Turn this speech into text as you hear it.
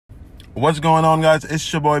What's going on, guys?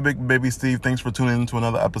 It's your boy, Big Baby Steve. Thanks for tuning in to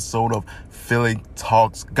another episode of Philly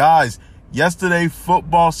Talks. Guys, yesterday,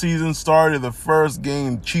 football season started. The first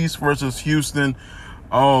game, Chiefs versus Houston.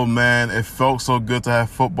 Oh, man, it felt so good to have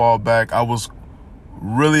football back. I was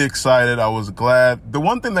really excited. I was glad. The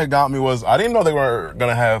one thing that got me was I didn't know they were going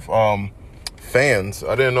to have fans.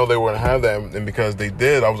 I didn't know they were going to have that. And because they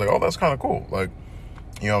did, I was like, oh, that's kind of cool. Like,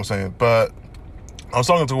 you know what I'm saying? But I was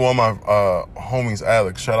talking to one of my homies,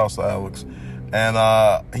 Alex. Shout outs to Alex. And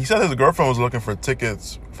he said his girlfriend was looking for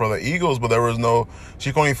tickets for the Eagles, but there was no,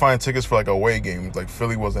 she could only find tickets for like away games. Like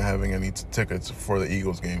Philly wasn't having any tickets for the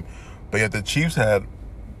Eagles game. But yet the Chiefs had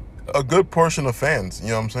a good portion of fans.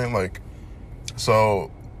 You know what I'm saying? Like, so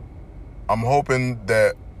I'm hoping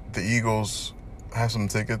that the Eagles have some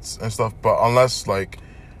tickets and stuff. But unless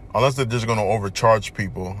they're just going to overcharge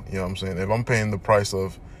people, you know what I'm saying? If I'm paying the price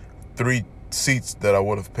of 3 seats that I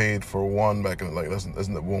would have paid for one back in, like,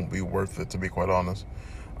 that won't be worth it, to be quite honest.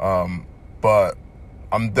 But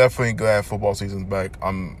I'm definitely glad football season's back.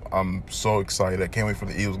 I'm so excited. I can't wait for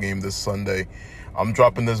the Eagles game this Sunday. I'm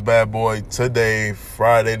dropping this bad boy today,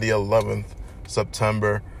 Friday the 11th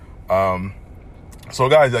September. So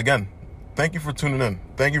guys, again, thank you for tuning in.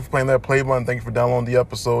 Thank you for playing that play button. Thank you for downloading the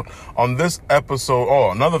episode. On this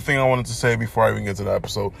episode, another thing I wanted to say before I even get to the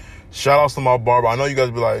episode, shout outs to my barber. I know you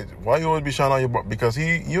guys be like, why you always be shouting out your barber? Because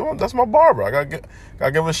that's my barber. I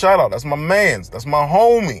gotta give a shout out. That's my mans. That's my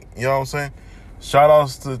homie. You know what I'm saying? Shout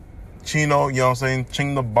outs to Chino, you know what I'm saying?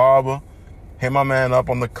 Ching the barber. Hit my man up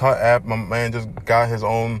on the Cut app. My man just got his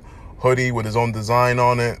own hoodie with his own design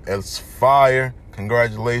on it. It's fire.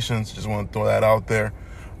 Congratulations. Just want to throw that out there.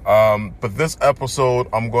 But this episode,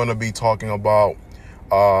 I'm going to be talking about,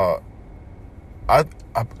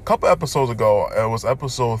 a couple episodes ago, it was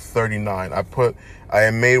episode 39. I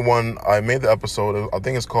made the episode, I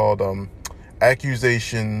think it's called,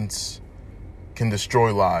 Accusations Can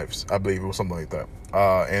Destroy Lives. I believe it was something like that.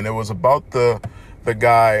 And it was about the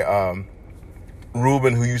guy,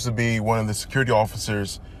 Ruben, who used to be one of the security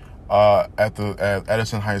officers, at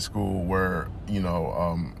Edison High School, where,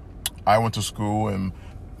 I went to school, and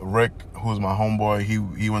Rick, who's my homeboy,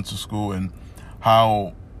 he went to school, and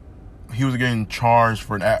how he was getting charged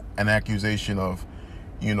for an accusation of,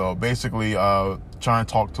 basically trying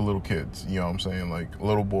to talk to little kids. You know what I'm saying? Like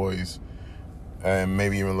little boys and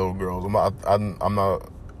maybe even little girls. I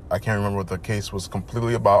can't remember what the case was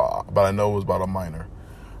completely about, but I know it was about a minor.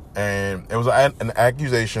 And it was an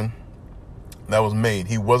accusation that was made.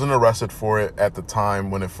 He wasn't arrested for it at the time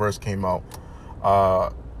when it first came out.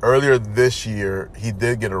 Earlier this year, he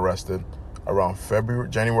did get arrested around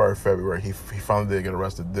January or February. He finally did get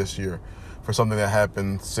arrested this year for something that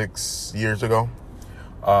happened 6 years ago.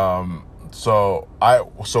 So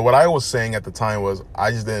what I was saying at the time was I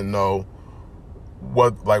just didn't know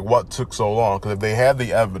what took so long, because if they had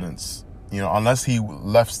the evidence, unless he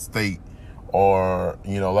left state or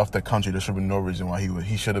left the country, there should be no reason why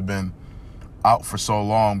he should have been out for so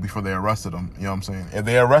long before they arrested him. You know what I'm saying? If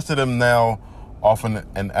they arrested him now off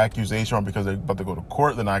an accusation or because they're about to go to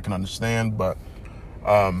court, then I can understand. But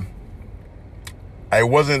I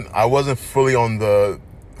wasn't fully on the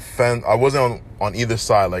fence. I wasn't on either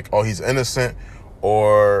side, like, oh, he's innocent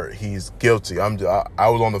or he's guilty. I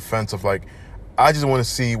was on the fence of, like, I just want to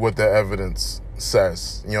see what the evidence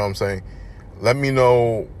says. You know what I'm saying? Let me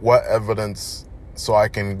know what evidence, so I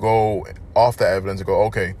can go off the evidence and go,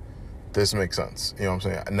 okay, this makes sense. You know what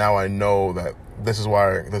I'm saying? Now I know that this is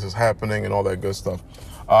why this is happening and all that good stuff.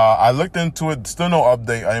 I looked into it. Still no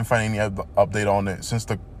update. I didn't find any update on it. Since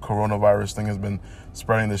the coronavirus thing has been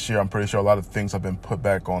spreading this year, I'm pretty sure a lot of things have been put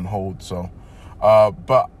back on hold. So,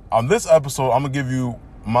 but on this episode, I'm going to give you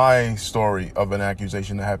my story of an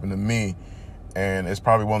accusation that happened to me. And it's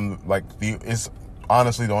probably it's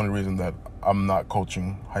honestly the only reason that I'm not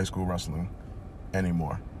coaching high school wrestling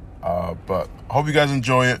anymore. But I hope you guys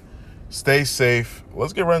enjoy it. Stay safe.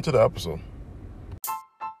 Let's get right into the episode.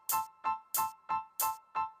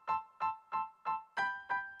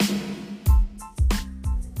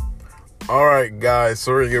 All right, guys.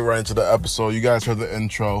 So we're going to get right into the episode. You guys heard the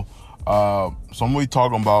intro. So I'm going to be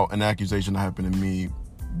talking about an accusation that happened to me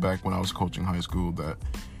back when I was coaching high school that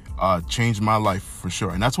changed my life for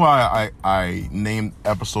sure. And that's why I named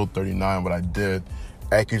episode 39 what I did.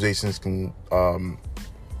 Accusations can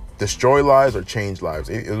destroy lives or change lives.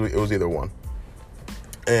 It was either one.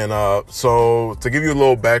 And so to give you a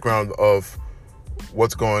little background of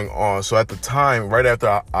what's going on. So at the time, right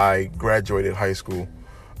after I graduated high school,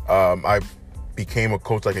 I became a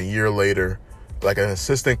coach like a year later, like an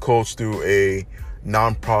assistant coach through a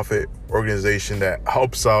nonprofit organization that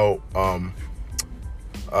helps out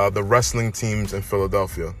the wrestling teams in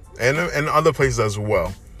Philadelphia and other places as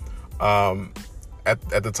well.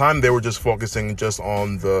 At the time, they were just focusing just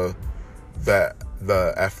on the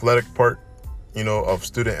athletic part, of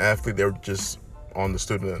student athlete. They were just on the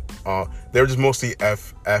student. They were just mostly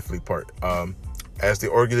athlete part. As the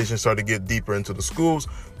organization started to get deeper into the schools,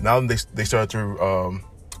 now they started to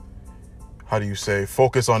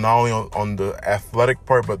focus on not only on the athletic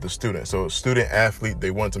part but the student. So student athlete,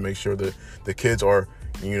 they want to make sure that the kids are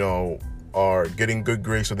getting good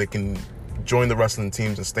grades so they can join the wrestling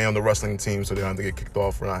teams and stay on the wrestling team so they don't have to get kicked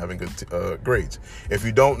off for not having good grades. If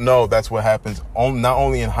you don't know, that's what happens not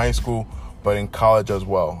only in high school but in college as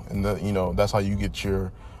well. And that's how you get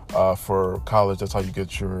your for college. That's how you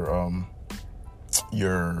get your I'm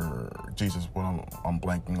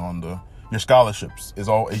blanking on your scholarships is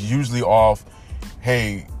usually off.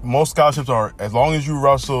 Hey, most scholarships are, as long as you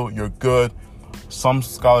wrestle, you're good. Some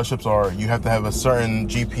scholarships are, you have to have a certain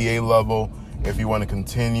GPA level if you want to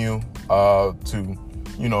continue to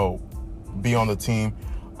be on the team.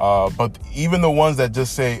 But even the ones that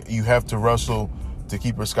just say you have to wrestle to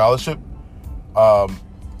keep your scholarship,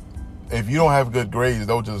 if you don't have good grades,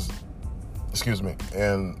 they'll just,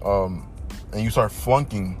 and you start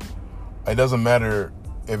flunking. It doesn't matter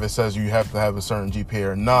if it says you have to have a certain GPA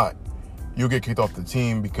or not. You'll get kicked off the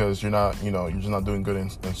team because you're not, you're just not doing good in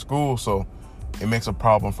school. So it makes a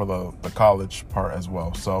problem for the college part as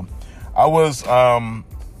well. So I was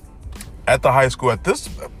at the high school at this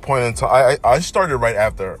point in time. I started right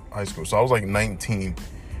after high school. So I was like 19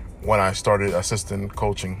 when I started assistant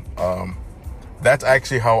coaching. That's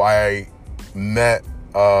actually how I met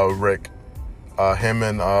Rick. Him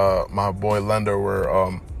and my boy Lender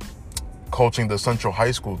were coaching the Central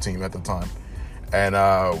High School team at the time.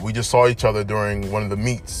 And we just saw each other during one of the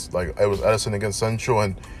meets. Like, it was Edison against Central,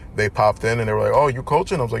 and they popped in and they were like, "Oh, you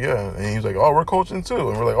coaching?" I was like, "Yeah." And he was like, "Oh, we're coaching too."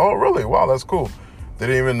 And we're like, "Oh, really? Wow, that's cool." They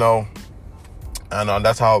didn't even know. And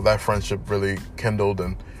that's how that friendship really kindled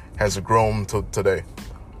and has grown to today.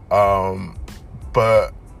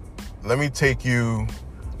 But let me take you,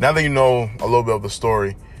 now that you know a little bit of the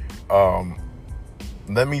story,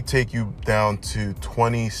 let me take you down to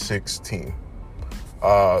 2016.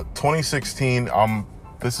 2016,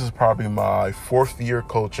 this is probably my 4th year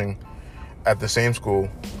coaching at the same school.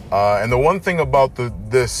 And the one thing about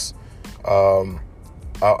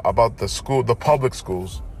about the school, the public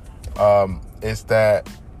schools, is that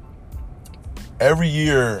every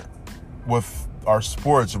year with our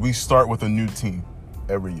sports, we start with a new team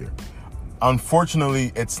every year.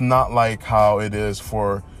 Unfortunately, it's not like how it is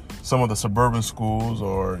for some of the suburban schools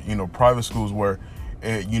or, private schools where,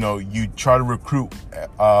 you try to recruit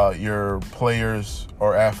your players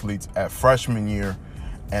or athletes at freshman year,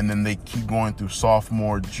 and then they keep going through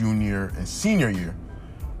sophomore, junior, and senior year.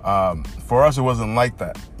 For us, it wasn't like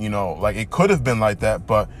that. Like, it could have been like that,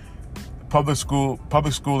 but public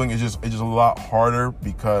schooling is just a lot harder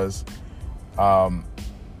because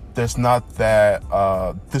there's not that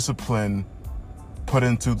discipline put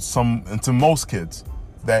into most kids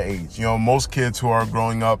that age. Most kids who are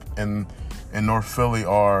growing up in North Philly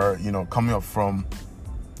are, coming up from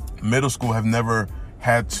middle school, have never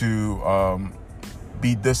had to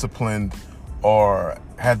be disciplined or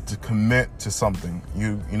had to commit to something.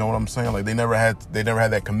 You know what I'm saying? Like, they never had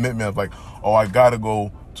that commitment of like, oh, I gotta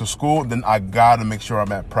go to school, then I gotta make sure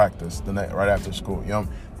I'm at practice right after school.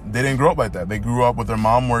 They didn't grow up like that. They grew up with their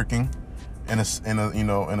mom working in a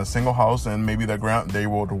single house, and maybe they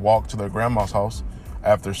would walk to their grandma's house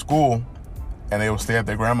after school, and they would stay at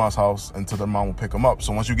their grandma's house until their mom would pick them up.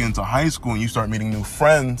 So once you get into high school and you start meeting new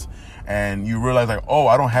friends, and you realize like, oh,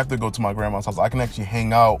 I don't have to go to my grandma's house. I can actually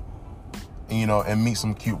hang out, and meet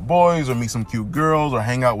some cute boys or meet some cute girls or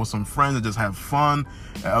hang out with some friends and just have fun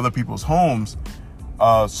at other people's homes.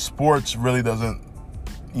 Sports really doesn't,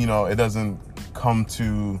 it doesn't come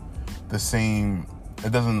to the same,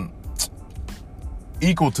 it doesn't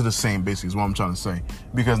equal to the same, basically, is what I'm trying to say.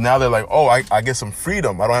 Because now they're like, oh, I get some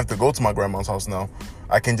freedom. I don't have to go to my grandma's house now.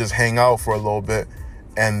 I can just hang out for a little bit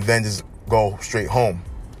and then just go straight home.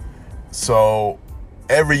 So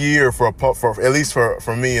every year for at least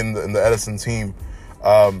for me in the Edison team,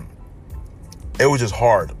 it was just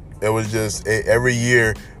hard. It was just every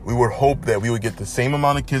year we would hope that we would get the same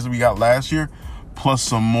amount of kids that we got last year, plus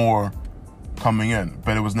some more coming in.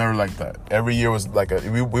 But it was never like that. Every year was like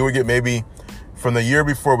we would get maybe from the year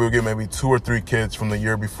before, we would get maybe 2 or 3 kids from the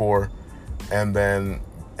year before, and then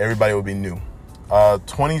everybody would be new.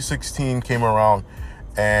 2016 came around,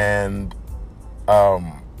 and how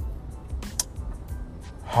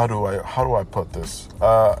do I put this?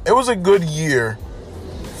 It was a good year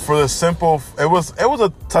for the simple, it was a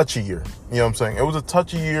touchy year. You know what I'm saying? It was a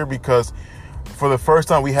touchy year because for the first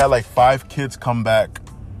time we had like 5 kids come back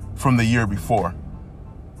from the year before.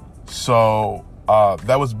 So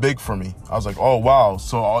that was big for me. I was like, oh wow.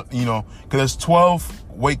 So because there's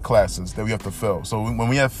 12 weight classes that we have to fill. So when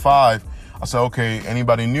we have 5, I said, okay,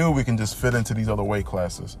 anybody new, we can just fit into these other weight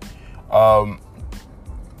classes.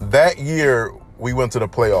 That year we went to the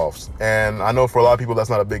playoffs, and I know for a lot of people that's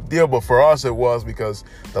not a big deal, but for us it was, because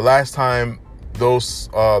the last time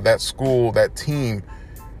that team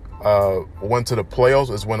went to the playoffs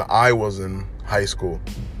is when I was in high school.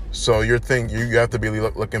 So you have to be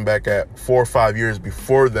looking back at 4 or 5 years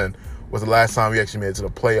before then was the last time we actually made it to the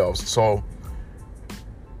playoffs. So,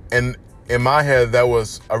 and in my head, that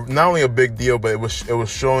was not only a big deal, but it was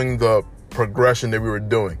showing the progression that we were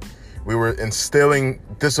doing. We were instilling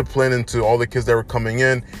discipline into all the kids that were coming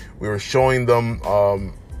in. We were showing them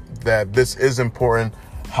that this is important,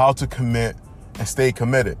 how to commit and stay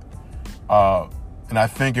committed. And I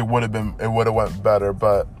think it would have went better.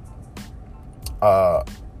 But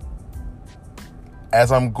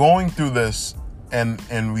as I'm going through this, and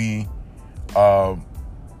we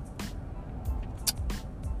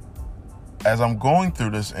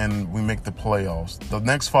make the playoffs, the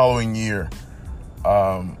next following year,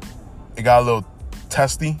 it got a little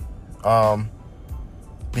testy,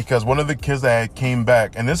 because one of the kids that came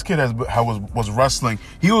back, and this kid was wrestling.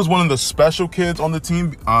 He was one of the special kids on the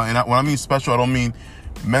team, and when I mean special, I don't mean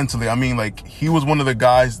mentally. I mean like he was one of the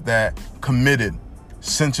guys that committed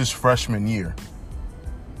since his freshman year,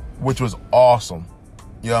 which was awesome.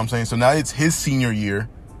 You know what I'm saying? So now it's his senior year,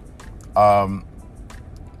 and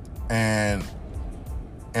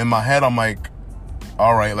in my head, I'm like,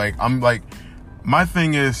 all right, my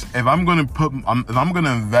thing is, if I'm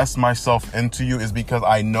gonna invest myself into you, is because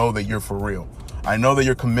I know that you're for real. I know that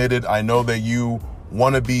you're committed. I know that you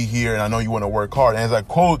want to be here, and I know you want to work hard. And as a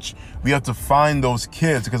coach, we have to find those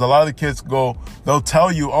kids, because a lot of the kids they'll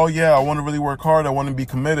tell you, oh yeah, I want to really work hard, I want to be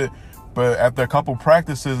committed. But after a couple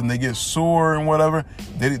practices and they get sore and whatever,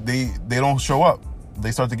 they don't show up. They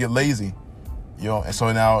start to get lazy. And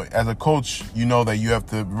so now as a coach, you know that you have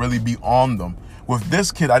to really be on them. With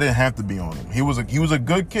this kid, I didn't have to be on him. He was a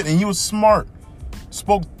good kid, and he was smart.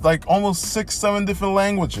 Spoke like almost 6-7 different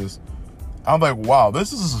languages. I'm like, wow,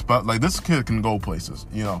 this kid can go places,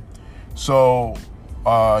 So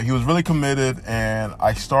he was really committed, and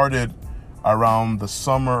I started around the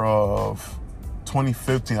summer of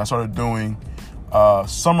 2015. I started doing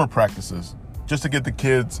summer practices just to get the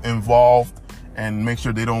kids involved and make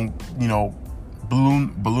sure they don't,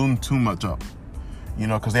 balloon too much up.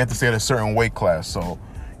 Because they have to stay at a certain weight class. So,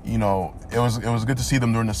 it was good to see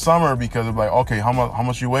them during the summer, because of like, okay, how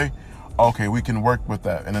much you weigh? Okay, we can work with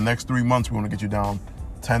that. In the next 3 months, we want to get you down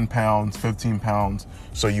 10 pounds, 15 pounds.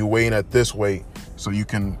 So you weigh in at this weight, so you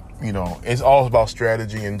can, it's all about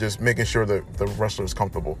strategy and just making sure that the wrestler is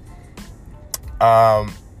comfortable.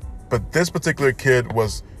 But this particular kid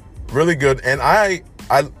was really good, and I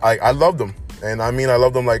loved him. And I mean, I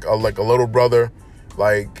loved him like a little brother.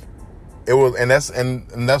 Like, it was, and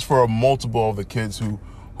that's for a multiple of the kids who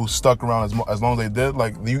stuck around as long as they did.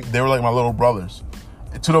 Like, they were like my little brothers,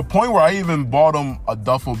 to the point where I even bought him a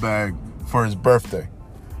duffel bag for his birthday.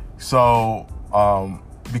 So,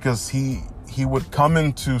 because he would come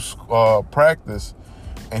into practice,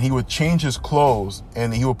 and he would change his clothes,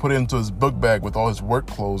 and he would put it into his book bag with all his work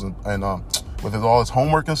clothes and with all his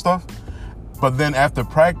homework and stuff. But then after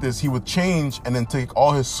practice, he would change and then take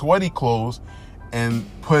all his sweaty clothes and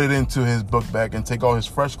put it into his book bag and take all his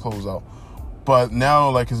fresh clothes out. But now,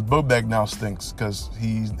 like, his book bag now stinks because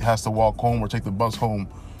he has to walk home or take the bus home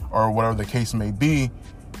or whatever the case may be.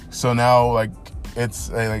 So now, like,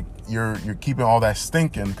 it's like you're keeping all that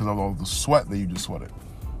stinking because of all the sweat that you just sweated.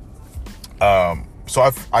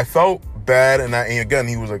 So I felt bad, and again,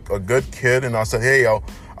 he was a good kid, and I said, hey, I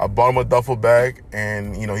bought him a duffel bag,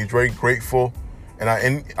 and he's very grateful, and I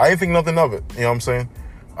didn't think nothing of it. You know what I'm saying?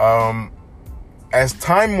 As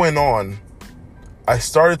time went on, I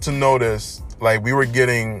started to notice, like, we were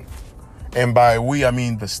getting, and by we I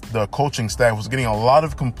mean the coaching staff was getting a lot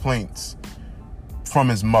of complaints from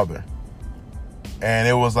his mother, and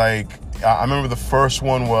it was like, I remember the first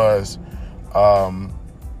one was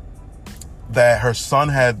that her son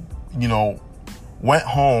had, went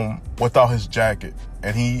home without his jacket,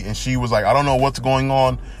 and she was like, I don't know what's going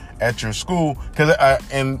on at your school,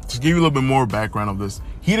 and to give you a little bit more background of this,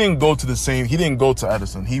 he didn't go to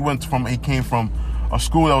Edison. He came from a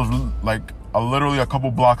school that was like literally a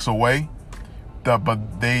couple blocks away, but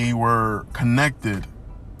they were connected,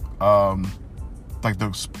 like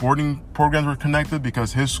the sporting programs were connected,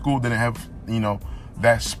 because his school didn't have,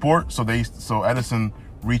 that sport. So Edison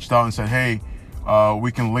reached out and said, hey,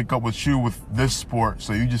 we can link up with you with this sport.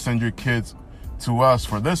 So you just send your kids to us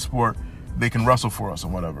for this sport. They can wrestle for us or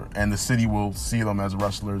whatever. And the city will see them as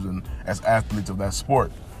wrestlers and as athletes of that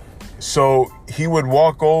sport. So he would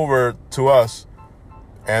walk over to us,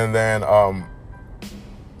 and then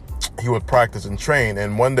he would practice and train.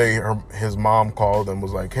 And one day his mom called and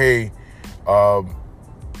was like, hey,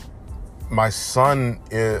 my son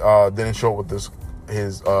didn't show up with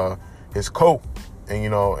his coat.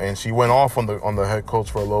 And, and she went off on the head coach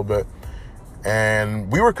for a little bit.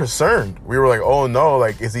 And we were concerned. We were like, oh no,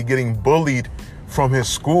 like, is he getting bullied from his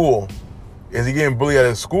school? Is he getting bullied at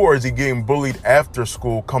his school, or is he getting bullied after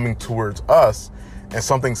school coming towards us and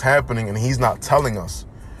something's happening and he's not telling us?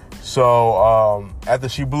 So after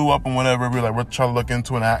she blew up and whatever, we were like, we're trying to look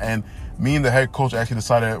into it. And me and the head coach actually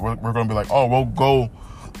decided we're going to be like, oh, we'll go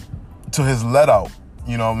to his let out.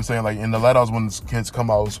 You know what I'm saying? Like, in the let outs when the kids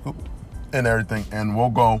come out of school and everything, and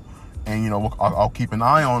we'll go and, I'll keep an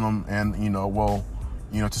eye on him, and, we'll,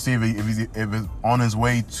 to see if he's on his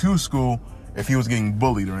way to school, if he was getting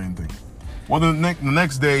bullied or anything. Well, the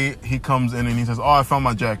next day he comes in and he says, oh, I found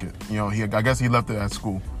my jacket. I guess he left it at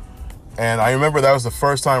school. And I remember that was the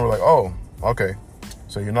first time we're like, oh, okay.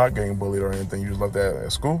 So you're not getting bullied or anything. You just left that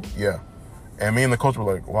at school? Yeah. And me and the coach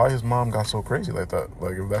were like, why his mom got so crazy like that?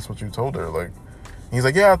 Like, if that's what you told her. Like, he's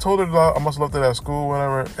like, yeah, I told her I must have left it at school,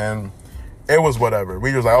 whatever. And it was whatever.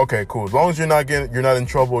 We was like, okay, cool. As long as you're not in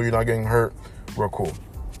trouble, you're not getting hurt, we're cool.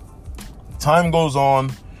 Time goes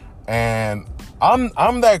on, and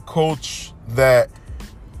I'm that coach that,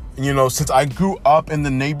 since I grew up in the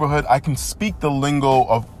neighborhood, I can speak the lingo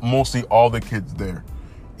of mostly all the kids there,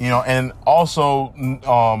 and also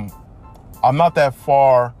I'm not that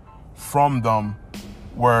far from them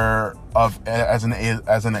as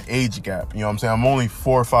an age gap. You know what I'm saying? I'm only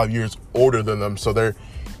 4 or 5 years older than them, so they're,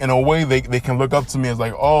 in a way, they can look up to me as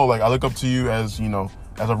like, oh, like, I look up to you as,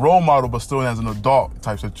 as a role model, but still as an adult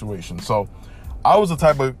type situation. So I was the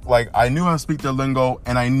type of, like, I knew how to speak their lingo,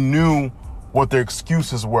 and I knew what their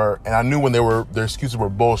excuses were, and I knew when their excuses were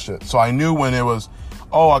bullshit. So I knew when it was,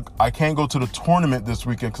 oh, I can't go to the tournament this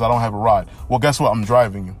weekend because I don't have a ride. Well, guess what? I'm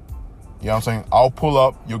driving you. You know what I'm saying? I'll pull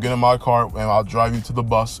up, you'll get in my car, and I'll drive you to the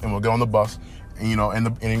bus, and we'll get on the bus. And,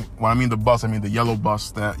 and when I mean the bus, I mean the yellow bus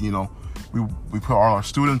that, we put all our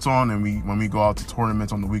students on, and when we go out to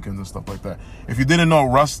tournaments on the weekends and stuff like that. If you didn't know,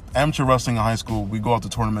 amateur wrestling in high school, we go out to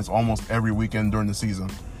tournaments almost every weekend during the season.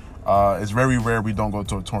 It's very rare we don't go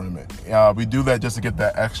to a tournament. We do that just to get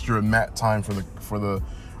that extra mat time for the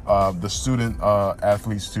student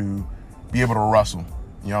athletes to be able to wrestle.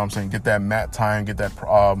 You know what I'm saying? Get that mat time, get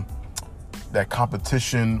that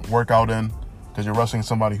competition workout in, because you're wrestling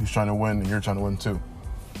somebody who's trying to win and you're trying to win too.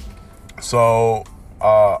 So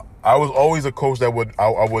I was always a coach that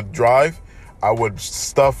I would drive. I would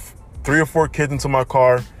stuff 3 or 4 kids into my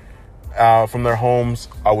car from their homes.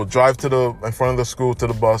 I would drive in front of the school to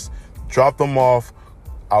the bus, drop them off.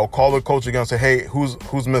 I'll call the coach again and say, hey,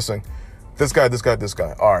 who's missing? This guy.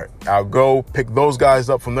 All right, I'll go pick those guys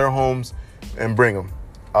up from their homes and bring them.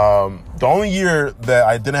 The only year that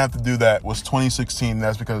I didn't have to do that was 2016.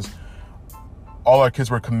 That's because all our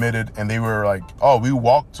kids were committed, and they were like, oh, we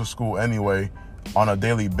walk to school anyway on a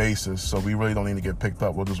daily basis, so we really don't need to get picked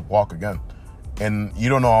up. We'll just walk again. And you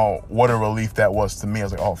don't know what a relief that was to me. I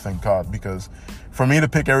was like, oh, thank God, because for me to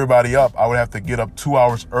pick everybody up, I would have to get up 2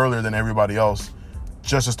 hours earlier than everybody else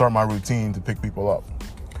just to start my routine to pick people up.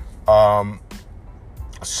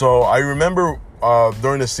 So I remember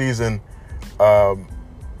during the season,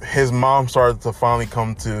 his mom started to finally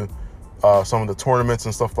come to some of the tournaments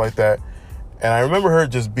and stuff like that. And I remember her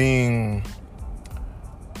just being,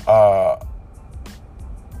 I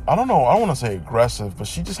don't know, I don't want to say aggressive, but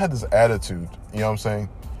she just had this attitude, you know what I'm saying?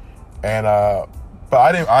 And, but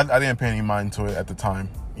I didn't pay any mind to it at the time,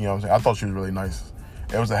 you know what I'm saying? I thought she was really nice.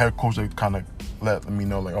 It was the head coach that kind of let me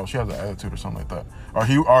know, like, oh, she has an attitude or something like that. Or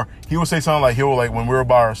he would say something like, when we were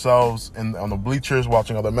by ourselves on the bleachers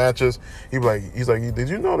watching other matches, he's like, did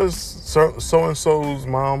you notice so-and-so's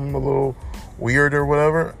mom a little weird or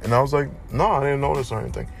whatever? And I was like, no, I didn't notice or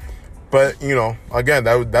anything. But, again,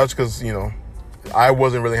 that was because, I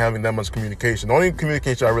wasn't really having that much communication. The only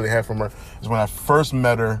communication I really had from her is when I first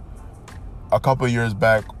met her a couple of years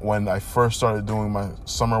back, when I first started doing my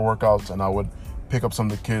summer workouts, and I would pick up some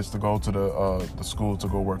of the kids to go to the school to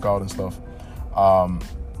go work out and stuff. But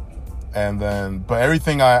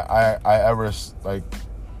everything I ever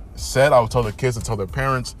said, I would tell the kids to tell their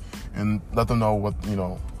parents and let them know what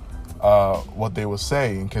they would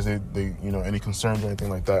say in case they any concerns or anything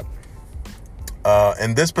like that.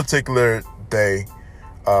 And this particular day,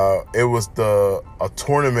 It was a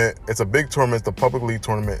tournament. It's a big tournament. It's the Public League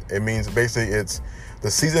tournament. It means basically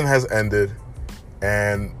the season has ended,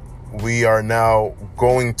 and we are now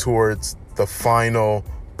going towards the final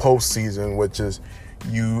postseason, which is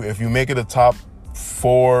if you make it the top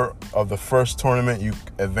 4 of the first tournament, you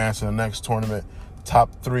advance to the next tournament.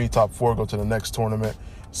 Top 3, top 4 go to the next tournament,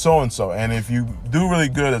 so and so. And if you do really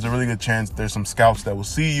good, there's a really good chance there's some scouts that will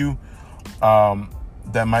see you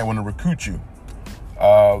that might want to recruit you.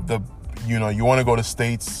 You want to go to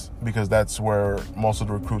states because that's where most of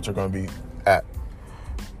the recruits are going to be at.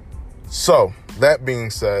 So that being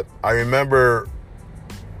said, I remember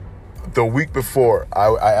the week before,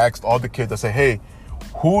 I asked all the kids, I said, hey,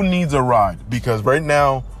 who needs a ride? Because right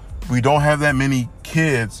now we don't have that many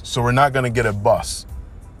kids, so we're not going to get a bus.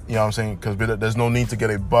 You know what I'm saying? Because there's no need to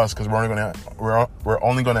get a bus because we're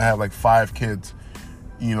only going to have like 5 kids,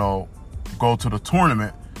 go to the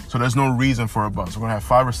tournament. So there's no reason for a bus. We're going to have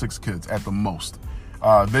 5 or 6 kids at the most.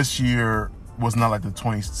 This year was not like the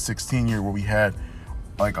 2016 year where we had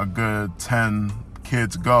like a good 10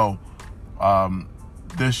 kids go.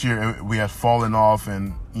 This year we had fallen off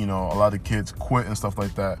and, a lot of kids quit and stuff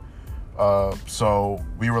like that. So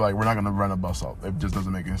we were like, we're not going to rent a bus out. It just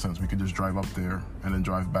doesn't make any sense. We could just drive up there and then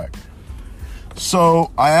drive back.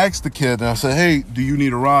 So I asked the kid and I said, hey, do you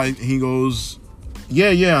need a ride? He goes,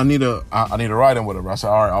 yeah, I need a ride and whatever. I said,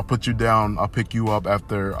 all right, I'll put you down. I'll pick you up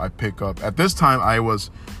after I pick up. At this time, I was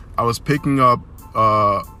picking up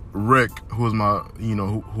Rick, who was my,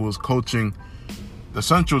 who was coaching the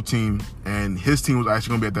Central team, and his team was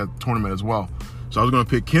actually going to be at that tournament as well. So I was going to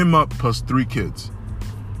pick him up plus 3 kids.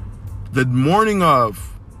 The morning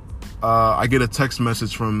of, I get a text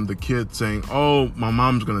message from the kid saying, oh, my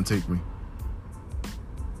mom's going to take me.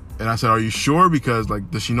 And I said, are you sure? Because,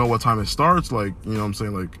 does she know what time it starts? What I'm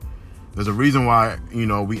saying? There's a reason why,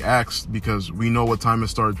 we asked, because we know what time it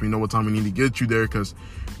starts. We know what time we need to get you there, because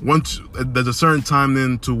there's a certain time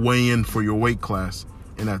then to weigh in for your weight class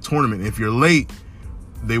in that tournament. If you're late,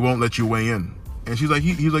 they won't let you weigh in. And she's like,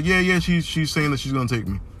 he's like, yeah, she's saying that she's going to take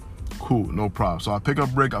me. Cool, no problem. So I pick up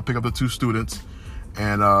Rick, I pick up the 2 students,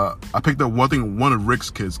 and I picked up one of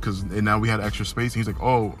Rick's kids, because now we had extra space. And he's like,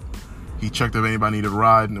 oh, he checked if anybody needed a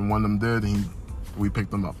ride, and one of them did, and we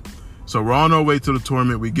picked them up. So we're on our way to the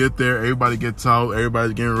tournament. We get there, everybody gets out,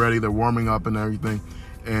 everybody's getting ready, they're warming up and everything.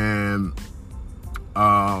 And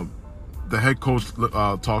the head coach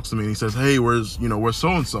talks to me, and he says, hey, where's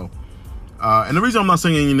so-and-so? And the reason I'm not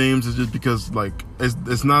saying any names is just because,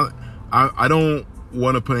 it's not, I don't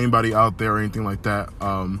want to put anybody out there or anything like that.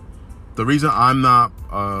 The reason I'm not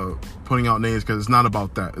putting out names because it's not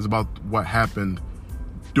about that. It's about what happened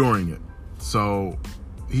during it. So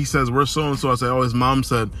he says, where's so-and-so? I said, oh, his mom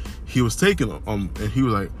said he was taking them. And he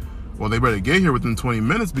was like, well, they better get here within 20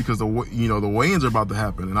 minutes because the weigh-ins are about to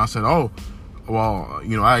happen. And I said, oh, well,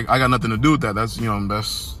 I got nothing to do with that. That's,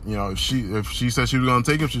 if she said she was going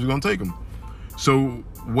to take him, she's going to take him. So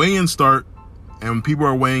weigh-ins start, and people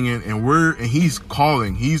are weighing in, and he's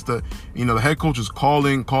calling. He's the head coach is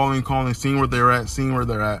calling, seeing where they're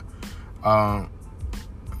at.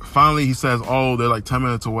 Finally, he says, oh, they're like 10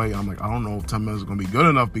 minutes away. I'm like, I don't know if 10 minutes is going to be good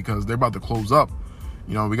enough because they're about to close up.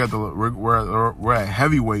 We're at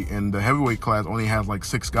heavyweight, and the heavyweight class only has like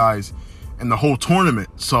 6 guys in the whole tournament.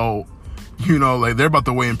 So, they're about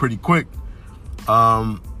to weigh in pretty quick.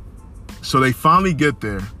 So they finally get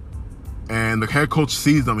there, and the head coach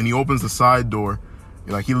sees them, and he opens the side door.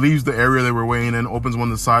 He leaves the area they were weighing in, opens one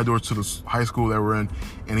of the side doors to the high school that we're in,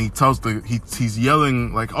 and he tells he's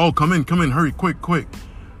yelling like, oh, come in, hurry, quick.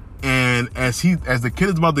 And as the kid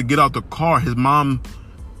is about to get out the car, his mom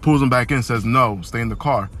pulls him back in and says, no, stay in the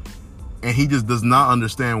car. And he just does not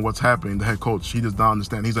understand what's happening, the head coach. He does not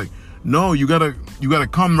understand. He's like, no, you gotta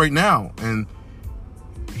come right now. And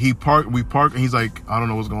we park, and he's like, I don't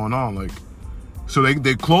know what's going on. So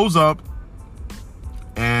they close up,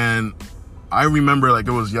 and I remember it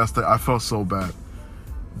was yesterday. I felt so bad.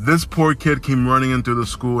 This poor kid came running into the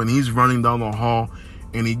school, and he's running down the hall,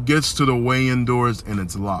 and he gets to the weigh-in doors, and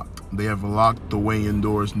it's locked. They have locked the weigh-in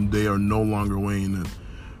doors, and they are no longer weighing in.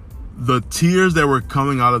 The tears that were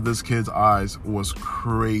coming out of this kid's eyes was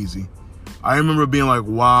crazy. I remember being like,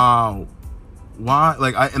 wow, why?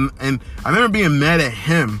 I remember being mad at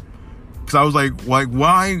him because I was like, why?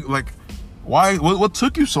 Why? What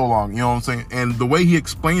took you so long? You know what I'm saying? And the way he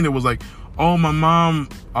explained it was like, oh, my mom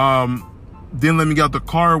didn't let me get out the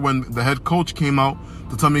car when the head coach came out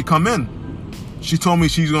to tell me to come in. She told me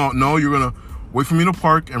you're going to wait for me to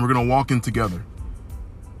park, and we're going to walk in together.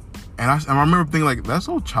 And I remember thinking, that's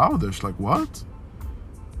so childish. What?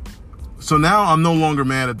 So now I'm no longer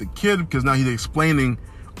mad at the kid because now he's explaining,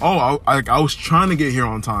 I was trying to get here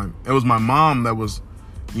on time. It was my mom that was,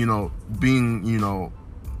 being,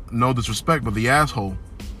 no disrespect, but the asshole.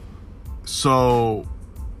 So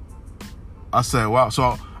I said, wow.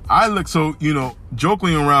 So I look,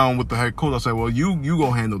 joking around with the head coach, I said, well, you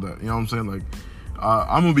go handle that. You know what I'm saying? Like,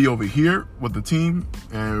 I'm going to be over here with the team,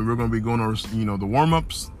 and we're going to be going over, the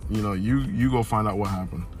warm-ups. You go find out what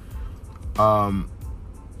happened.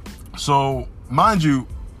 So, mind you,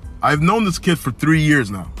 I've known this kid for 3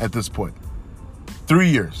 years now at this point. 3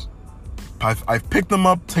 years. I've picked him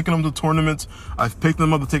up, taken him to tournaments. I've picked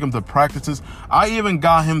him up to take him to practices. I even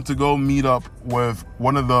got him to go meet up with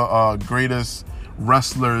one of the greatest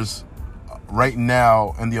wrestlers right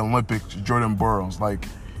now in the Olympics, Jordan Burroughs. Like,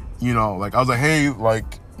 I was like, hey,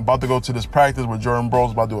 about to go to this practice where Jordan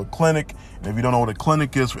Burroughs about to do a clinic. And if you don't know what a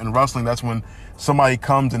clinic is in wrestling, that's when somebody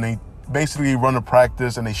comes and they basically run a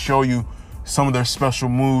practice and they show you some of their special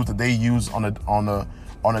moves that they use on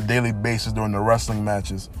a daily basis during the wrestling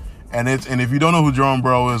matches. And if you don't know who Jordan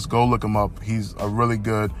Burroughs is, go look him up. He's a really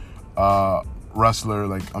good wrestler,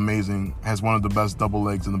 like amazing. Has one of the best double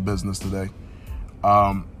legs in the business today.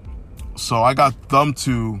 So I got them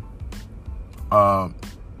to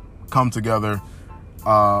come together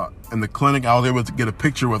in the clinic. I was able to get a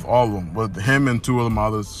picture with all of them, with him and two of my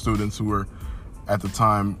other students who were at the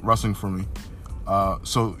time wrestling for me.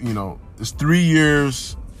 So it's 3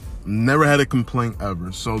 years, never had a complaint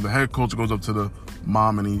ever. So the head coach goes up to the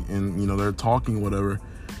mom and they're talking or whatever,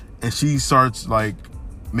 and she starts like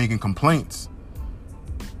making complaints.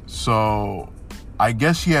 So I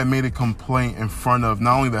guess she had made a complaint in front of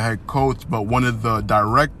not only the head coach, but one of the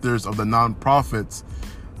directors of the nonprofits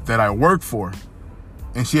that I work for.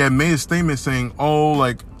 And she had made a statement saying,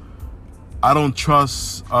 I don't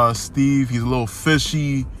trust Steve. He's a little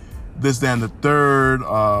fishy, this, that, and the third.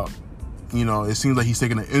 It seems like he's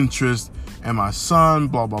taking an interest in my son,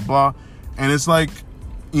 blah, blah, blah. And it's like,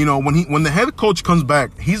 when the head coach comes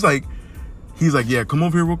back, he's like, yeah, come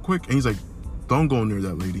over here real quick. And he's like, don't go near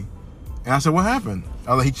that lady. And I said, what happened?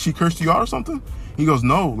 I was like, she cursed you out or something? He goes,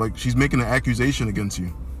 no, she's making an accusation against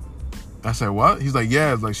you. I said, what? He's like,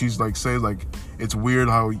 yeah, she's says it's weird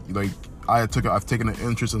how I've taken an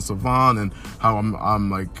interest in Savon and how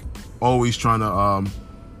I'm always trying to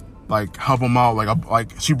help him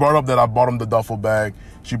out. She brought up that I bought him the duffel bag.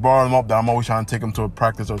 She brought him up that I'm always trying to take him to a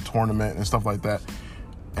practice or a tournament and stuff like that.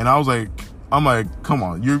 And I'm like, come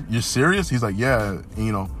on, you're serious? He's like, yeah,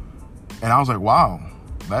 and I was like, wow,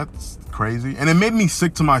 that's crazy. And it made me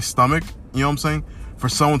sick to my stomach, you know what I'm saying? For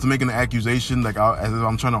someone to make an accusation as if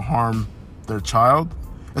I'm trying to harm their child,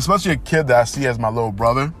 especially a kid that I see as my little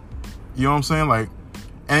brother, you know what I'm saying?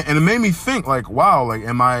 And it made me think wow,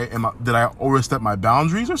 did I overstep my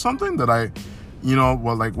boundaries or something? Did I,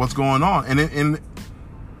 what's going on? And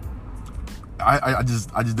I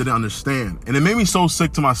just didn't understand. And it made me so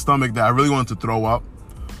sick to my stomach that I really wanted to throw up.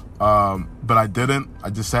 But I didn't. I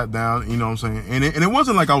just sat down, you know what I'm saying? And it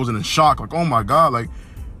wasn't like I was in a shock, oh my God,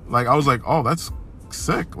 I was like, oh, that's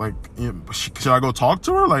sick. Should I go talk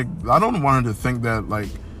to her? I don't want her to think that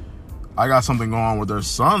I got something going on with her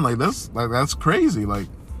son. That's crazy.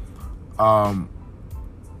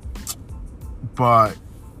 But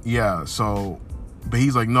yeah, but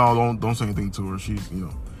he's like, no, don't say anything to her. She's,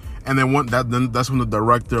 and then that's when the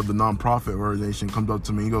director of the nonprofit organization comes up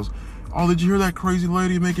to me. He goes, oh, did you hear that crazy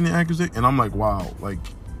lady making the accusation? And I'm like, wow,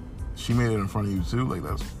 she made it in front of you too.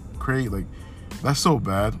 That's crazy. That's so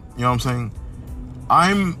bad. You know what I'm saying?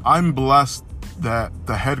 I'm blessed that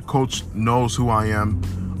the head coach knows who I am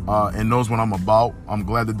and knows what I'm about. I'm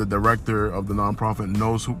glad that the director of the nonprofit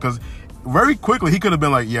knows who, because very quickly he could have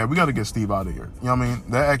been like, yeah, we got to get Steve out of here. You know what I mean?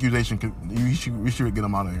 That accusation we should get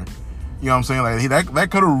him out of here. You know what I'm saying?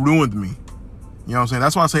 That could have ruined me. You know what I'm saying?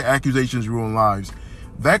 That's why I say accusations ruin lives.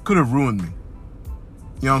 That could have ruined me.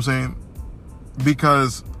 You know what I'm saying?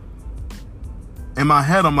 Because in my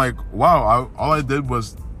head, I'm like, wow, all I did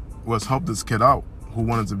was help this kid out who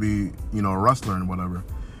wanted to be, a wrestler and whatever.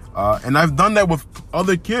 And I've done that with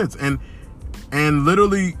other kids. And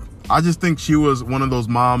literally, I just think she was one of those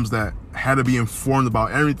moms that had to be informed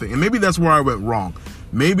about everything. And maybe that's where I went wrong.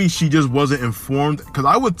 Maybe she just wasn't informed. Because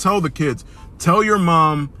I would tell the kids, tell your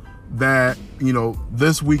mom that,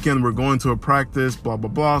 this weekend we're going to a practice, blah, blah,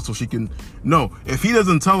 blah, so she can know. If he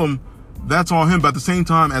doesn't tell them, that's on him. But at the same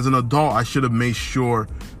time, as an adult, I should have made sure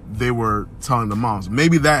they were telling the moms.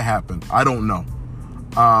 Maybe that happened. I don't know.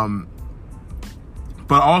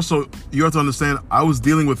 But also, you have to understand, I was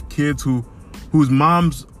dealing with kids whose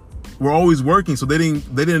moms were always working, so they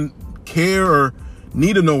didn't care or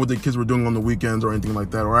need to know what the kids were doing on the weekends or anything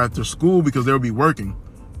like that, or after school, because they would be working,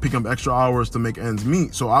 picking up extra hours to make ends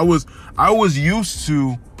meet. So I was used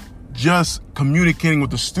to just communicating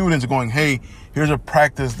with the students, going, hey, here's a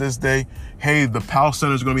practice this day. Hey, the PAL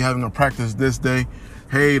Center is going to be having a practice this day.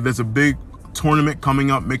 Hey, there's a big tournament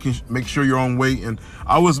coming up. Make sure you're on weight. And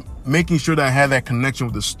I was making sure that I had that connection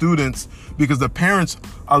with the students, because the parents,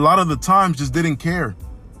 a lot of the times, just didn't care.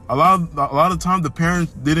 A lot of time, the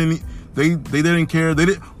parents didn't care.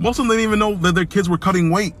 Most of them didn't even know that their kids were cutting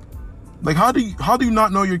weight. Like, how do you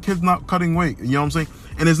not know your kid's not cutting weight? You know what I'm saying?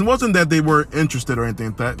 And it wasn't that they were interested or anything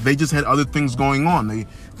like that. They just had other things going on.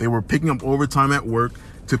 They were picking up overtime at work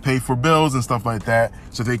to pay for bills and stuff like that,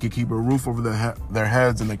 so they could keep a roof over their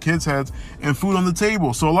heads and their kids' heads and food on the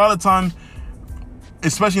table. So a lot of times,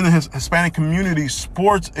 especially in the Hispanic community,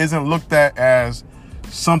 sports isn't looked at as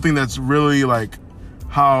something that's really like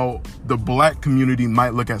how the black community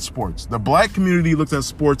might look at sports. The black community looks at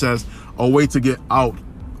sports as a way to get out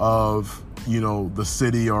of, the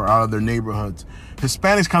city or out of their neighborhoods.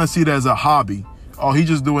 Hispanics kind of see it as a hobby. Oh, he's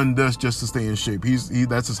just doing this just to stay in shape.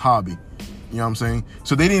 That's his hobby. You know what I'm saying?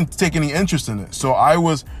 So they didn't take any interest in it. So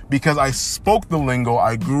because I spoke the lingo,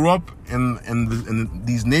 I grew up in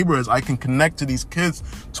these neighborhoods, I can connect to these kids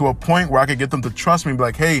to a point where I could get them to trust me and be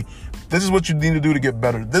like, hey, this is what you need to do to get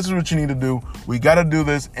better. This is what you need to do. We got to do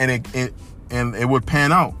this. And it would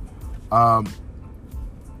pan out.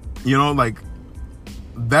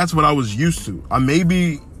 That's what I was used to.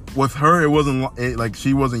 Maybe with her, it wasn't like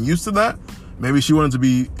she wasn't used to that. Maybe she wanted to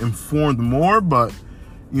be informed more, but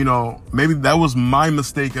maybe that was my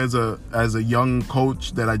mistake as a young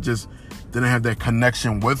coach, that I just didn't have that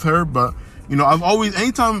connection with her. But I've always,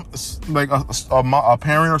 anytime like a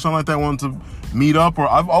parent or something like that wanted to meet up, or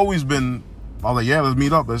I've always been, I was like, yeah, let's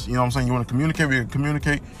meet up. Let's, what I'm saying, you want to communicate, we can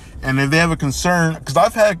communicate. And if they have a concern, because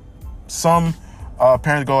I've had some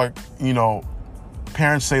parents go like,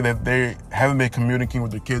 parents say that they haven't been communicating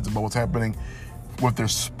with their kids about what's happening with their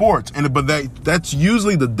sports, but that's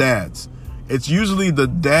usually the dads. It's usually the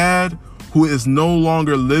dad who is no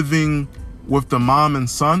longer living with the mom and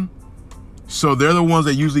son. So they're the ones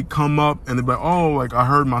that usually come up and they're like, oh, like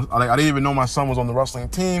I didn't even know my son was on the wrestling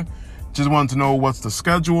team. Just wanted to know what's the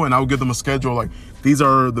schedule. And I would give them a schedule. Like, these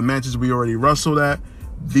are the matches we already wrestled at.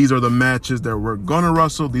 These are the matches that we're going to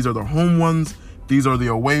wrestle. These are the home ones. These are the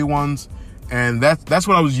away ones. And that's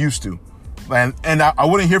what I was used to. And I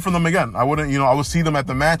wouldn't hear from them again. I wouldn't, I would see them at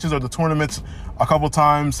the matches or the tournaments a couple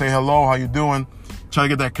times, say hello, how you doing, try to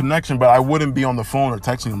get that connection, but I wouldn't be on the phone or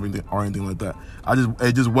texting them or anything like that.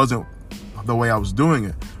 It just wasn't the way I was doing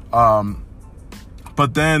it.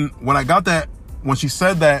 But then when she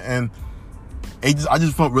said that, and I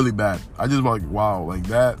just felt really bad. I just was like, wow, like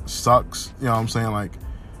that sucks. You know what I'm saying? Like,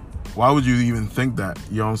 why would you even think that?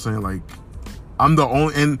 You know what I'm saying? Like, I'm the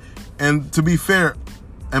only, and to be fair,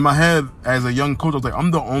 in my head, as a young coach, I was like, I'm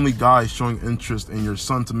the only guy showing interest in your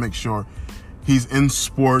son to make sure he's in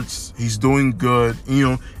sports, he's doing good,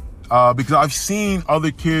 because I've seen other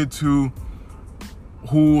kids who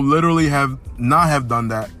literally have not done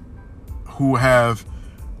that, who have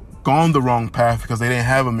gone the wrong path because they didn't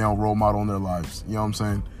have a male role model in their lives. You know what I'm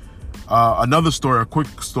saying? Another story, a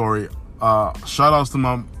quick story. Shout outs to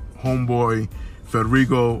my homeboy,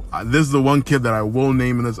 Federico. This is the one kid that I will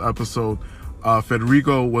name in this episode.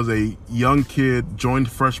 Federico was a young kid,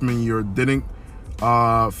 joined freshman year, didn't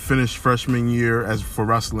finish freshman year as for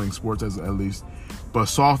wrestling sports at least, but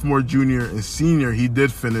sophomore, junior, and senior he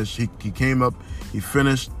did finish. He came up, he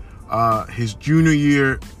finished. His junior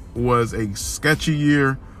year was a sketchy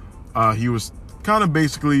year. He was kind of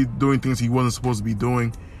basically doing things he wasn't supposed to be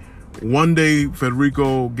doing. One day,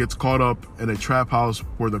 Federico gets caught up in a trap house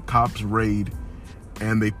where the cops raid,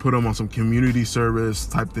 and they put him on some community service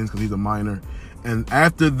type things because he's a minor. And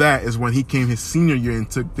after that is when he came his senior year and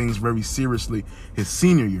took things very seriously his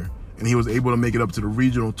senior year. And he was able to make it up to the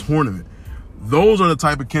regional tournament. Those are the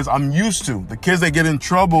type of kids I'm used to. The kids that get in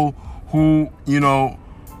trouble who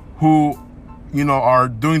are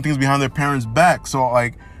doing things behind their parents' back. So,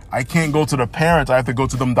 like, I can't go to the parents. I have to go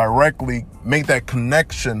to them directly, make that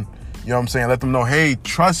connection. You know what I'm saying? Let them know, hey,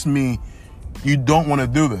 trust me, you don't want to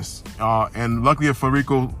do this. And luckily,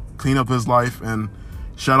 Federico cleaned up his life, and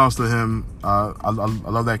shout outs to him. I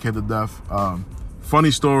love that kid to death. Funny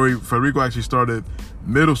story, Federico actually started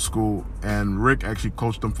middle school, and Rick actually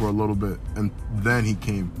coached him for a little bit, and then he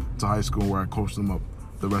came to high school where I coached him up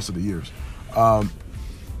the rest of the years.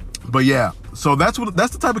 But yeah, so that's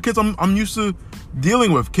the type of kids I'm used to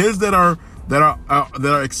dealing with. Kids that are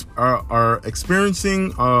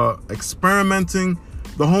experiencing, experimenting,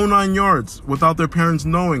 the whole 9 yards without their parents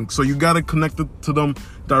knowing. So you got to connect to them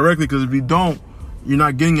directly, because if you don't, you're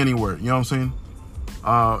not getting anywhere. You know what I'm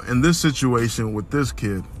saying? In this situation with this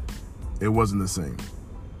kid, it wasn't the same.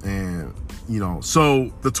 And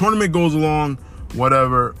So the tournament goes along,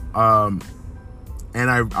 whatever, and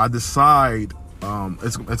I decide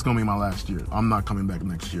it's gonna be my last year. I'm not coming back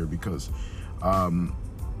next year because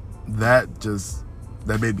that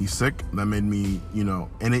made me sick. That made me,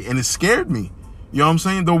 and it scared me. You know what I'm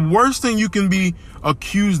saying? The worst thing you can be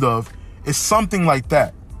accused of is something like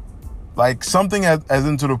that. Like something as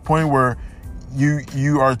into the point where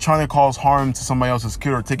you are trying to cause harm to somebody else's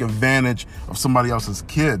kid or take advantage of somebody else's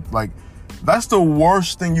kid. Like, that's the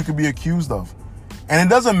worst thing you could be accused of. And it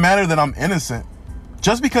doesn't matter that I'm innocent.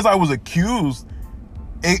 Just because I was accused,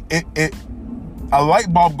 a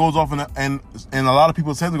light bulb goes off and a lot of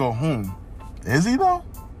people's heads go, is he though?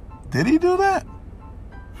 Did he do that?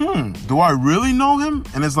 Do I really know him?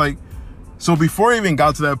 And it's like, so before I even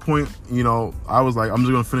got to that point, I was like, I'm just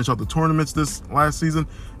going to finish out the tournaments this last season,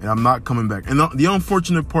 and I'm not coming back. And the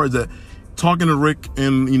unfortunate part is that talking to Rick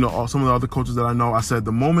and, some of the other coaches that I know, I said,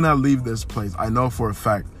 the moment I leave this place, I know for a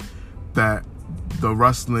fact that the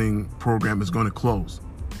wrestling program is going to close.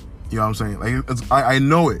 You know what I'm saying? Like, I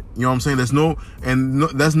know it. You know what I'm saying? That's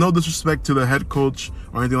no disrespect to the head coach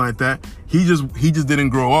or anything like that. He just didn't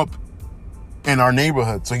grow up in our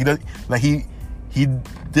neighborhood. So he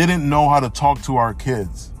didn't know how to talk to our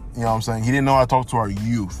kids. You know what I'm saying? He didn't know how to talk to our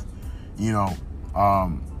youth. And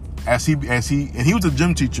he was a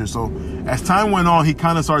gym teacher. So as time went on, he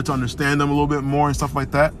kind of started to understand them a little bit more and stuff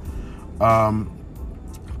like that.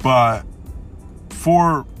 But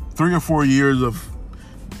for 3 or 4 years of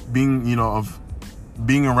being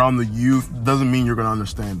around the youth doesn't mean you're going to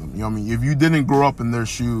understand them. You know what I mean? If you didn't grow up in their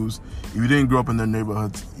shoes, if you didn't grow up in their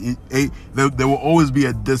neighborhoods, there will always be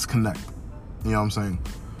a disconnect. You know what I'm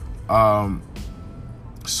saying?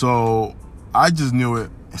 So I just knew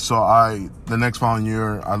it. So the next following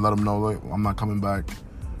year, I let them know, like, I'm not coming back,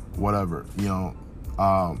 whatever, And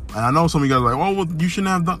I know some of you guys are like, oh, well, you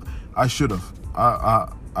shouldn't have done. I should have. I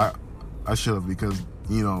should have, because,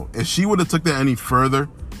 if she would have took that any further,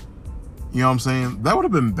 you know what I'm saying, that would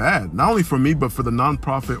have been bad. Not only for me, but for the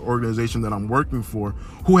nonprofit organization that I'm working for,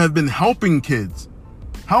 who have been helping kids.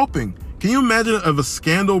 Helping. Can you imagine if a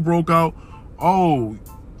scandal broke out? Oh,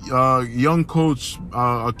 young coach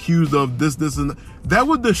accused of this, and that. That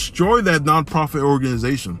would destroy that nonprofit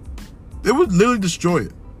organization. It would literally destroy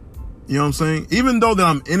it. You know what I'm saying? Even though that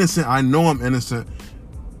I'm innocent, I know I'm innocent,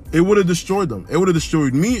 it would have destroyed them. It would have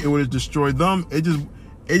destroyed me. It would have destroyed them. It just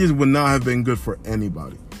would not have been good for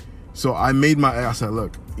anybody. So I said,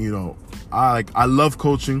 look, I love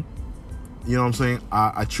coaching. You know what I'm saying?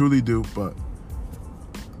 I truly do, but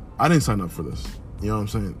I didn't sign up for this. You know what I'm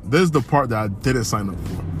saying? This is the part that I didn't sign up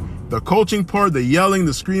for. The coaching part, the yelling,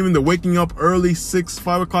 the screaming, the waking up early, 6,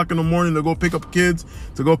 5 o'clock in the morning to go pick up kids,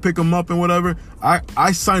 to go pick them up and whatever.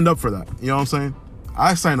 I signed up for that. You know what I'm saying?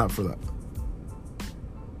 I signed up for that.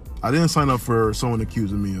 I didn't sign up for someone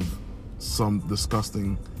accusing me of some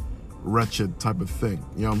disgusting, wretched type of thing.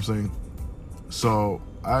 You know what I'm saying? So,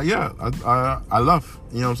 I left.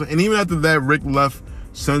 You know what I'm saying? And even after that, Rick left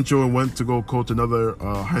Central and went to go coach another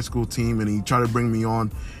high school team, and he tried to bring me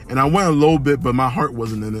on. And I went a little bit, but my heart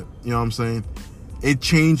wasn't in it. You know what I'm saying? It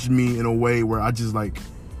changed me in a way where I just I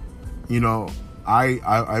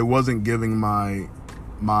wasn't giving my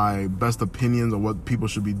best opinions of what people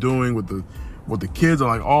should be doing with the kids.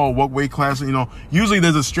 Are like, oh, what weight class? Usually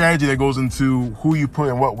there's a strategy that goes into who you put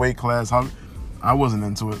in what weight class. I wasn't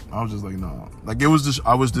into it. I was just like, no. Like, I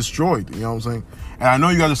was destroyed. You know what I'm saying? And I know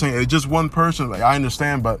you guys are saying it's just one person. Like, I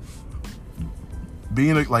understand, but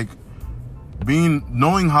knowing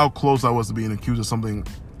how close I was to being accused of something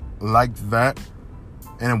like that,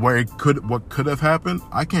 and what could have happened,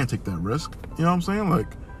 I can't take that risk. You know what I'm saying? Like,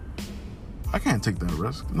 I can't take that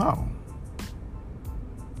risk. No.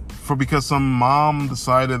 Because some mom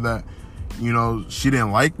decided that, she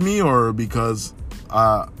didn't like me, or because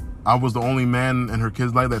I was the only man in her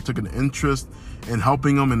kid's life that took an interest in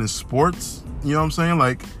helping him in his sports. You know what I'm saying?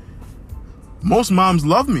 Like, most moms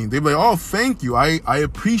love me. They're like, oh, thank you. I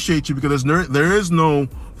appreciate you, because there is no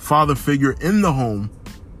father figure in the home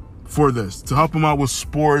for this, to help him out with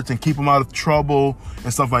sports and keep him out of trouble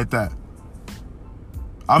and stuff like that.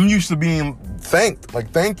 I'm used to being thanked.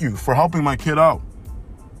 Like, thank you for helping my kid out.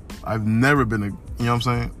 I've never been, you know what I'm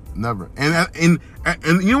saying? Never. And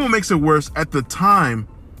you know what makes it worse? At the time,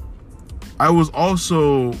 I was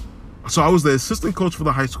the assistant coach for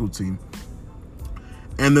the high school team.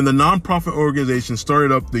 And then the nonprofit organization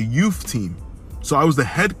started up the youth team. So I was the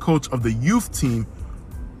head coach of the youth team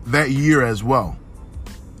that year as well.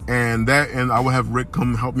 And I would have Rick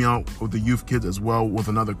come help me out with the youth kids as well, with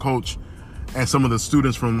another coach, and some of the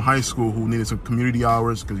students from high school who needed some community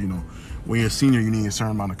hours, because, when you're a senior, you need a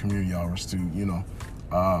certain amount of community hours to,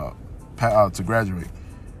 to graduate.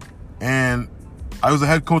 And I was the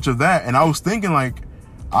head coach of that, and I was thinking, like,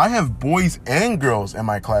 I have boys and girls in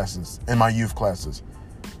my classes, in my youth classes.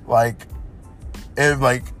 Like, if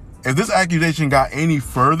this accusation got any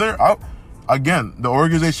further, again, the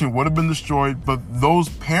organization would have been destroyed, but those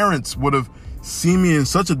parents would have seen me in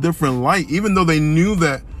such a different light, even though they knew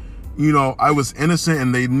that, you know, I was innocent,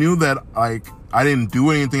 and they knew that, like, I didn't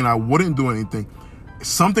do anything and I wouldn't do anything.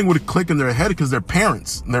 Something would click in their head because they're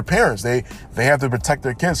parents. They have to protect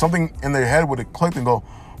their kids. Something in their head would have clicked and go,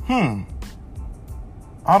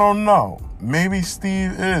 I don't know. Maybe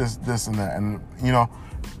Steve is this and that. And, you know,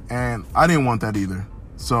 and I didn't want that either.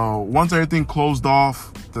 So once everything closed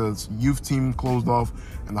off, the youth team closed off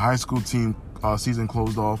and the high school team season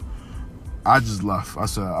closed off, I just left. I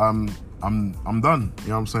said, I'm done. You know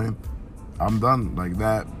what I'm saying? I'm done. Like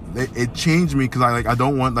that. It changed me because I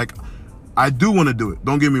don't want, like, I do want to do it.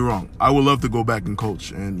 Don't get me wrong. I would love to go back and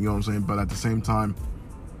coach, and you know what I'm saying? But at the same time,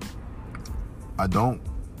 I don't.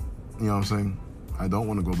 You know what I'm saying? I don't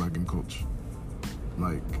want to go back and coach.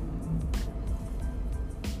 Like,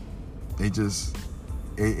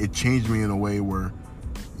 it changed me in a way where,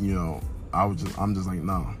 you know, I'm just like,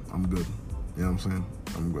 no, I'm good. You know what I'm saying?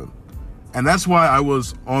 I'm good. And that's why I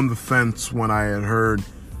was on the fence when I had heard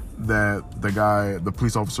that the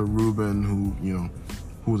police officer Ruben,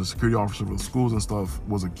 who was a security officer for the schools and stuff,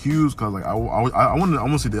 was accused, because like I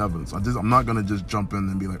want to see the evidence. I'm not gonna just jump in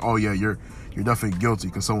and be like, oh yeah, you're definitely guilty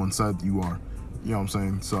because someone said you are. You know what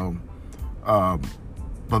I'm saying? So,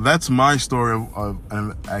 but that's my story of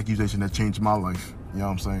an accusation that changed my life. You know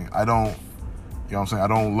what I'm saying? I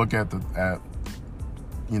don't look at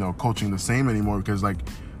coaching the same anymore, because like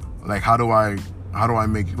how do I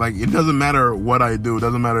make, like, it doesn't matter what I do. It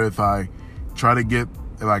doesn't matter if I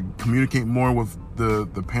communicate more with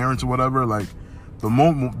the parents or whatever. Like, the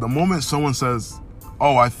moment someone says,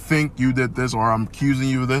 oh, I think you did this, or I'm accusing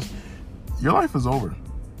you of this, your life is over.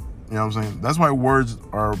 You know what I'm saying? That's why words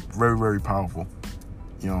are very, very powerful.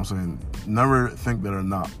 You know what I'm saying? Never think that they're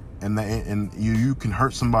not. And you can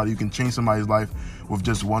hurt somebody, you can change somebody's life with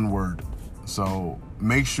just one word. So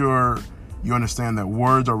make sure you understand that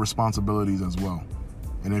words are responsibilities as well.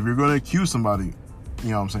 And if you're going to accuse somebody, you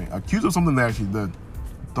know what I'm saying, accuse of something they actually did.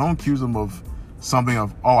 Don't accuse them of something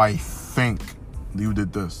of, oh, I think you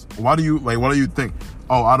did this. What do you think?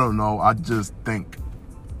 Oh, I don't know, I just think.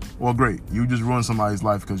 Well, great. You just ruined somebody's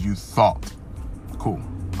life because you thought. Cool.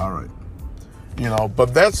 All right. You know,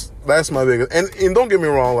 but that's my biggest. And don't get me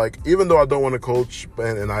wrong. Like, even though I don't want to coach, but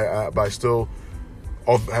I still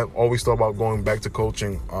have always thought about going back to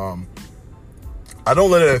coaching. I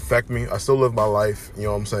don't let it affect me. I still live my life. You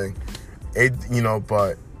know what I'm saying?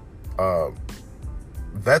 But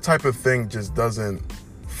that type of thing just doesn't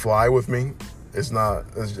fly with me. It's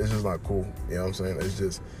just not cool. You know what I'm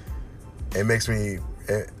saying? It makes me,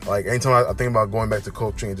 like, anytime I think about going back to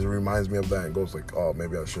coaching, it just reminds me of that and goes like, oh,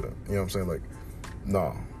 maybe I should have. You know what I'm saying? Like,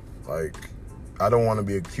 no. Like, I don't want to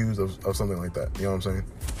be accused of something like that. You know what I'm saying?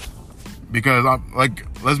 Because,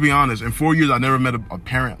 let's be honest, in 4 years, I never met a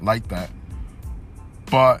parent like that.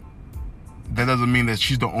 But that doesn't mean that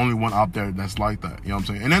she's the only one out there that's like that. You know what I'm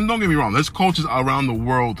saying? And then don't get me wrong, there's coaches around the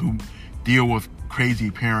world who deal with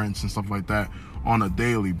crazy parents and stuff like that on a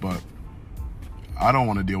daily, but I don't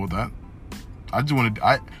want to deal with that. I just want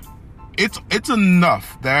to. It's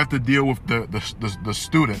enough that I have to deal with the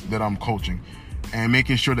student that I'm coaching, and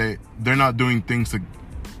making sure that they're not doing things to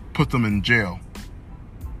put them in jail,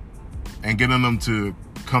 and getting them to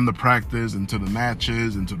come to practice and to the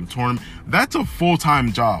matches and to the tournament. That's a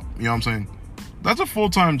full-time job. You know what I'm saying? That's a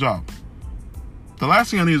full-time job. The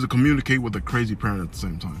last thing I need is to communicate with a crazy parent at the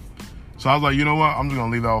same time. So I was like, you know what? I'm just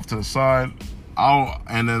gonna leave that off to the side.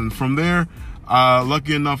 And then from there,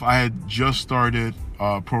 lucky enough, I had just started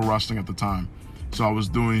pro wrestling at the time. So I was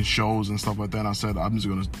doing shows and stuff like that. And I said, I'm just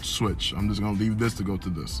gonna switch. I'm just gonna leave this to go to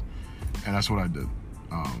this. And that's what I did.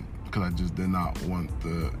 Because I just did not want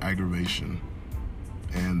the aggravation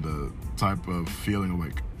and the type of feeling of,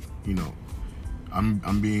 like, you know,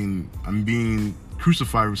 I'm being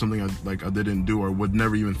crucified for something I didn't do or would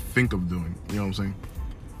never even think of doing. You know what I'm saying?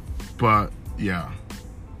 But yeah,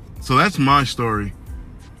 so that's my story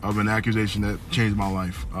of an accusation that changed my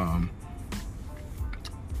life.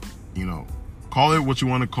 You know, call it what you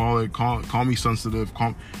want to call it. Call me sensitive.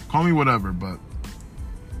 Call me whatever. But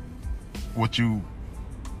what you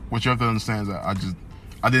have to understand is that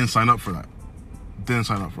I didn't sign up for that.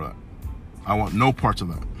 I want no parts of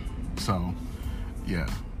that. So, yeah.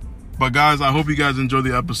 But guys, I hope you guys enjoyed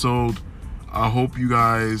the episode. I hope you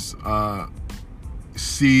guys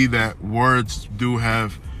see that words do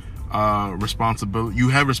have responsibility. You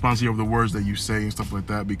have responsibility over the words that you say and stuff like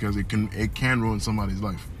that, because it can ruin somebody's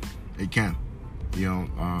life. It can.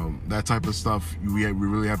 That type of stuff. We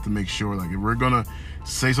really have to make sure, like, if we're gonna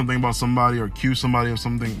say something about somebody or accuse somebody of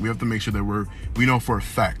something, we have to make sure that we know for a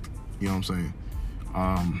fact. You know what I'm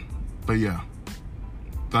saying? But yeah,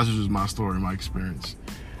 that's just my story, my experience.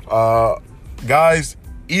 Guys,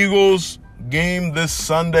 Eagles game this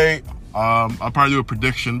Sunday. I'll probably do a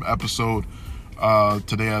prediction episode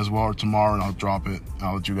today as well, or tomorrow, and I'll drop it.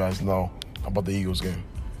 I'll let you guys know about the Eagles game.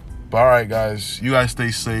 But all right, guys, you guys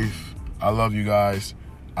stay safe. I love you guys.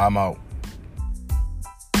 I'm out.